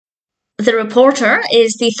The Reporter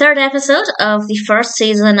is the third episode of the first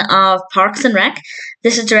season of Parks and Rec.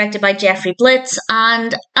 This is directed by Jeffrey Blitz,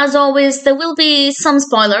 and as always, there will be some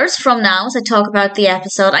spoilers from now as I talk about the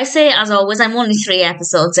episode. I say as always, I'm only 3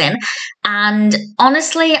 episodes in, and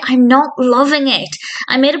honestly, I'm not loving it.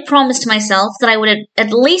 I made a promise to myself that I would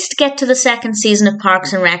at least get to the second season of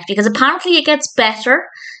Parks and Rec, because apparently it gets better.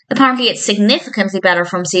 Apparently it's significantly better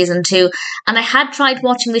from season 2, and I had tried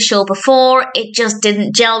watching the show before, it just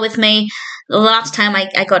didn't gel with me. The last time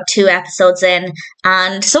I got 2 episodes in,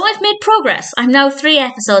 and so I've made progress. I'm now 3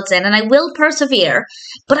 episodes in, and I will persevere,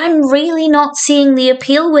 but I'm really not seeing the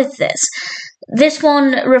appeal with this. This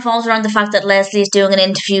one revolves around the fact that Leslie is doing an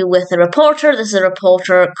interview with a reporter. This is a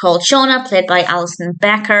reporter called Shauna, played by Alison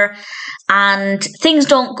Becker, and things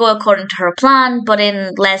don't go according to her plan, but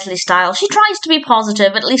in Leslie style, she tries to be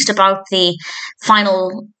positive, at least about the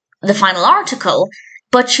final article,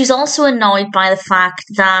 but she's also annoyed by the fact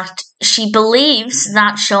that she believes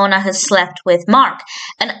that Shauna has slept with Mark,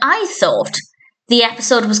 and I thought the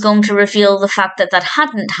episode was going to reveal the fact that that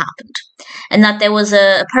hadn't happened, and that there was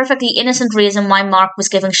a perfectly innocent reason why Mark was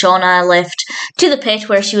giving Shauna a lift to the pit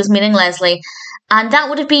where she was meeting Leslie, and that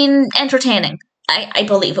would have been entertaining. I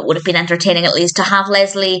believe it would have been entertaining, at least, to have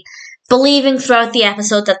Leslie believing throughout the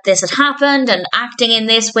episode that this had happened and acting in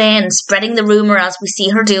this way and spreading the rumour as we see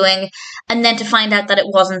her doing, and then to find out that it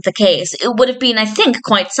wasn't the case. It would have been, I think,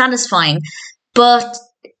 quite satisfying, but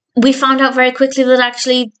we found out very quickly that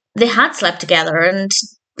actually they had slept together, and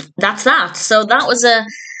that's that. So that was a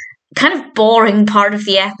kind of boring part of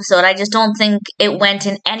the episode. I just don't think it went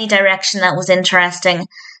in any direction that was interesting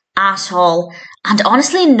at all. And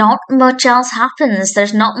honestly, not much else happens.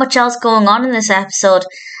 There's not much else going on in this episode.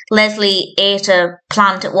 Leslie ate a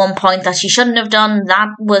plant at one point that she shouldn't have done. That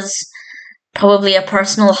was probably a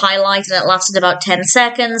personal highlight, and it lasted about 10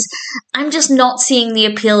 seconds. I'm just not seeing the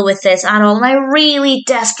appeal with this at all, and I really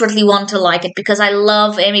desperately want to like it because I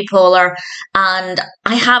love Amy Poehler, and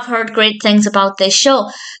I have heard great things about this show.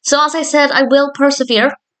 So as I said, I will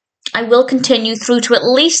persevere. I will continue through to at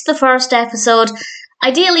least the first episode,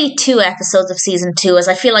 ideally 2 episodes of season 2, as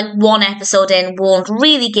I feel like 1 episode in won't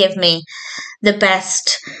really give me the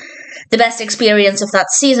best experience of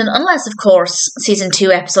that season, unless, of course, season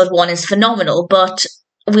 2, episode 1 is phenomenal, but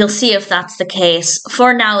we'll see if that's the case.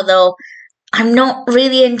 For now, though, I'm not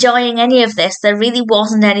really enjoying any of this. There really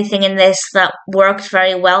wasn't anything in this that worked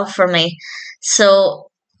very well for me. So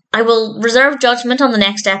I will reserve judgment on the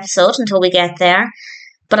next episode until we get there,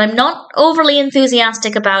 but I'm not overly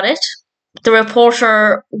enthusiastic about it. The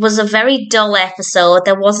Reporter was a very dull episode.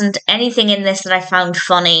 There wasn't anything in this that I found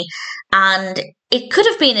funny, and it could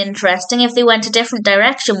have been interesting if they went a different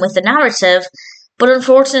direction with the narrative, but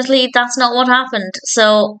unfortunately that's not what happened.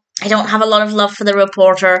 So I don't have a lot of love for The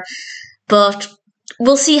Reporter, but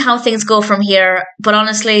we'll see how things go from here. But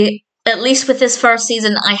honestly, at least with this first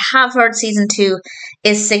season, I have heard season 2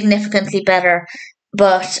 is significantly better,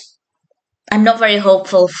 but I'm not very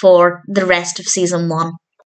hopeful for the rest of season 1.